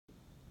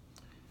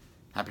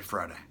Happy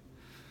Friday.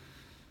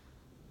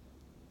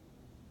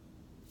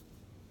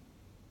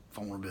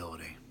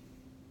 Vulnerability.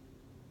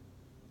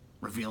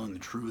 Revealing the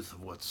truth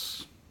of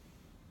what's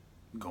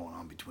going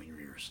on between your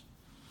ears.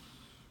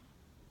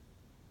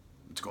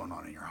 What's going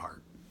on in your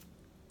heart.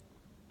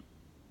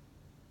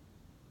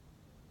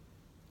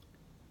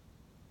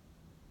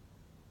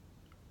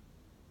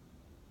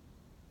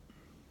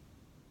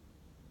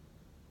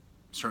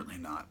 Certainly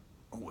not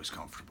always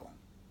comfortable.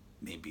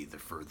 Maybe the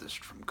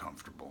furthest from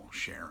comfortable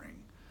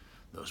sharing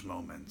those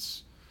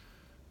moments.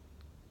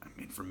 I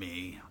mean, for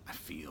me, I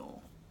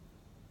feel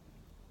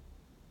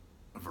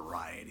a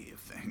variety of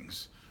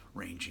things,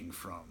 ranging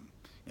from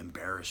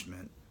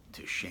embarrassment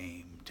to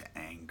shame to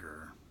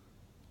anger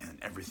and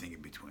everything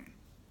in between.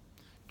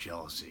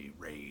 Jealousy,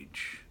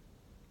 rage,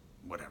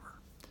 whatever.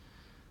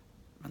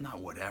 Well, not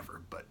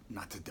whatever, but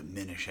not to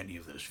diminish any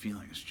of those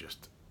feelings,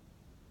 just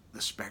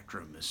the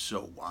spectrum is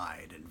so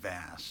wide and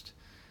vast,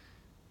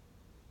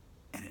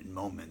 and in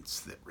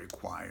moments that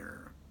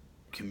require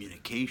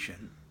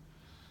communication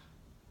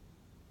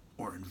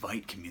or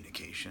invite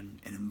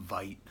communication and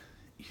invite,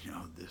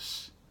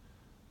 this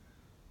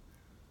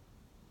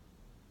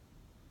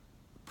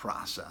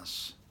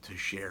process to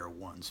share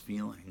one's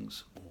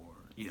feelings, or,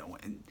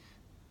 and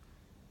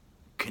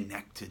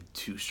connected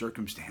to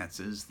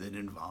circumstances that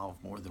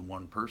involve more than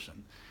one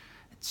person.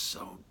 It's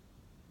so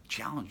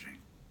challenging.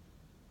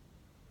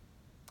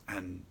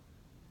 And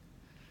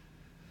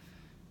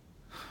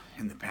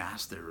in the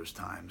past, there was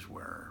times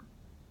where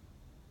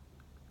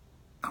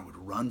I would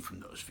run from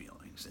those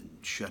feelings and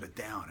shut it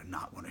down and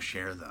not want to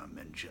share them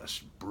and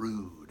just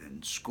brood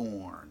and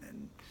scorn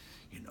and,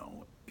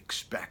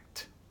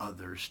 expect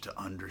others to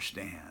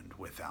understand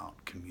without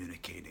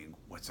communicating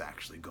what's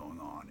actually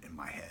going on in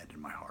my head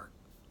and my heart.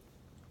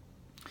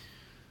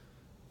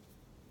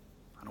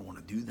 I don't want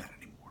to do that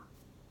anymore.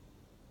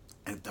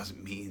 And it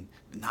doesn't mean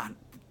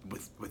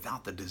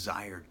without the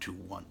desire to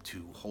want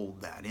to hold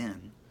that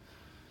in,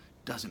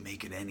 doesn't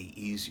make it any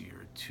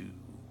easier to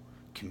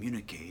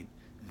communicate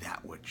that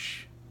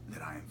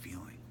I am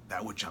feeling,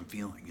 that which I'm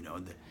feeling,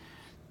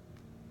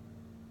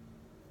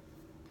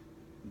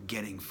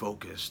 getting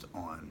focused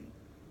on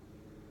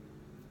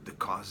the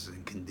causes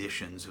and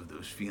conditions of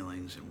those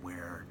feelings and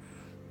where,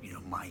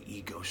 my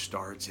ego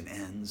starts and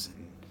ends,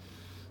 and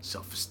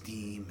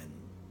self-esteem and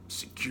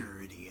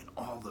security and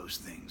all those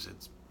things.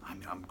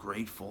 I'm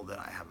grateful that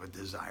I have a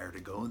desire to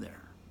go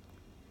there.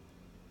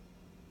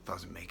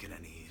 Doesn't make it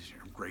any easier.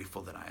 I'm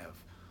grateful that I have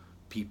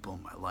people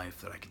in my life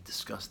that I can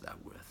discuss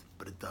that with,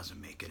 but it doesn't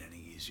make it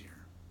any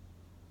easier.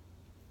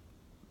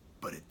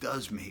 But it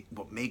does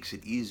what makes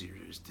it easier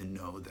is to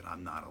know that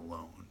I'm not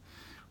alone.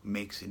 What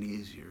makes it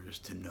easier is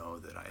to know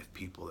that I have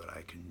people that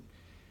I can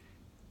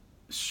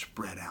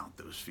spread out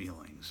those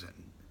feelings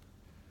and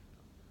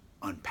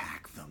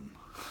unpack them,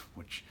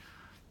 which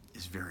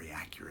is very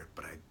accurate,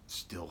 but I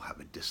still have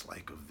a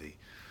dislike of the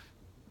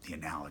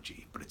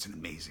analogy, but it's an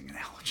amazing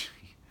analogy.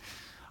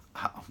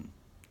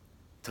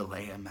 To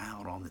lay them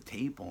out on the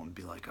table and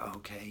be like, oh,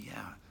 okay,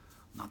 yeah, I'm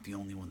not the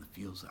only one that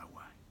feels that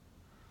way.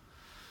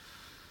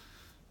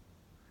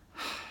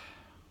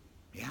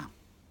 Yeah.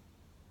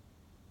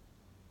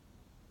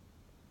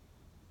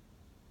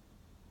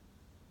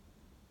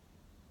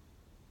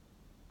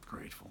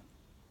 Grateful.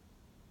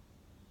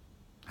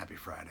 Happy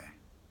Friday.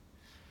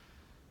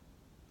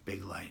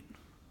 Big light.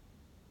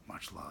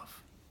 Much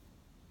love.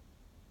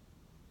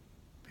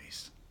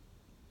 Peace.